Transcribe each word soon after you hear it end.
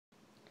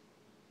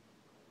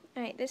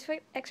Alright, this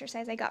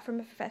exercise I got from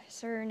a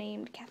professor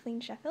named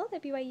Kathleen Sheffield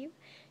at BYU.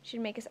 She'd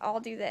make us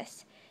all do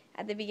this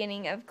at the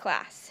beginning of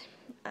class.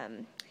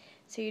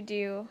 So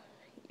you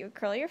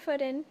curl your foot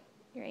in,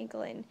 your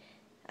ankle in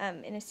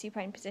a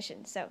supine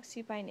position. So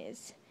supine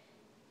is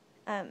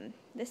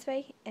this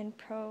way, and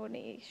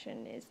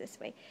pronation is this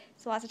way.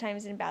 So lots of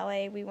times in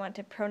ballet we want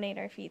to pronate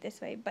our feet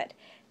this way, but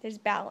there's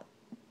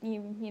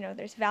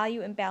there's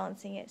value in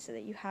balancing it so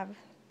that you have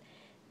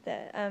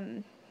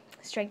the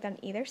strength on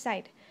either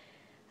side.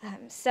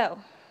 So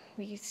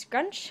we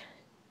scrunch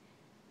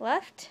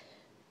left,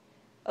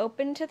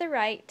 open to the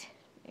right,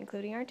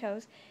 including our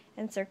toes,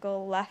 and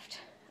circle left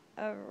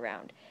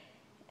around.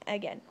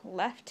 Again,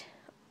 left,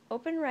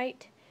 open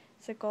right,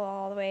 circle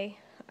all the way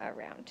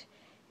around.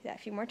 Do that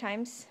a few more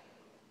times.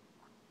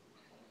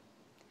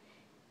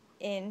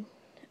 In,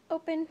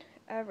 open,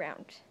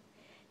 around.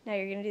 Now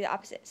you're going to do the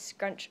opposite.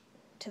 Scrunch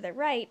to the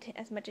right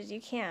as much as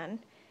you can,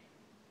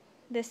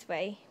 this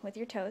way with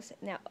your toes.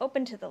 Now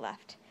open to the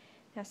left.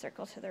 Now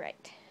circle to the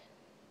right.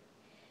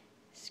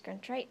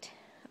 Scrunch right,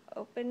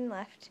 open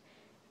left,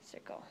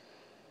 circle.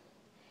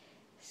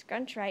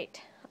 Scrunch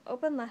right,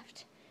 open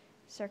left,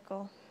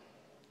 circle.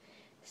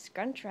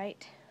 Scrunch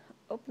right,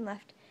 open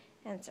left,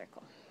 and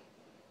circle.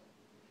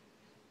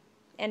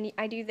 And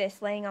I do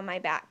this laying on my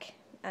back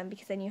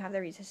because then you have the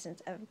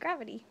resistance of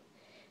gravity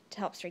to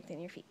help strengthen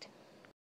your feet.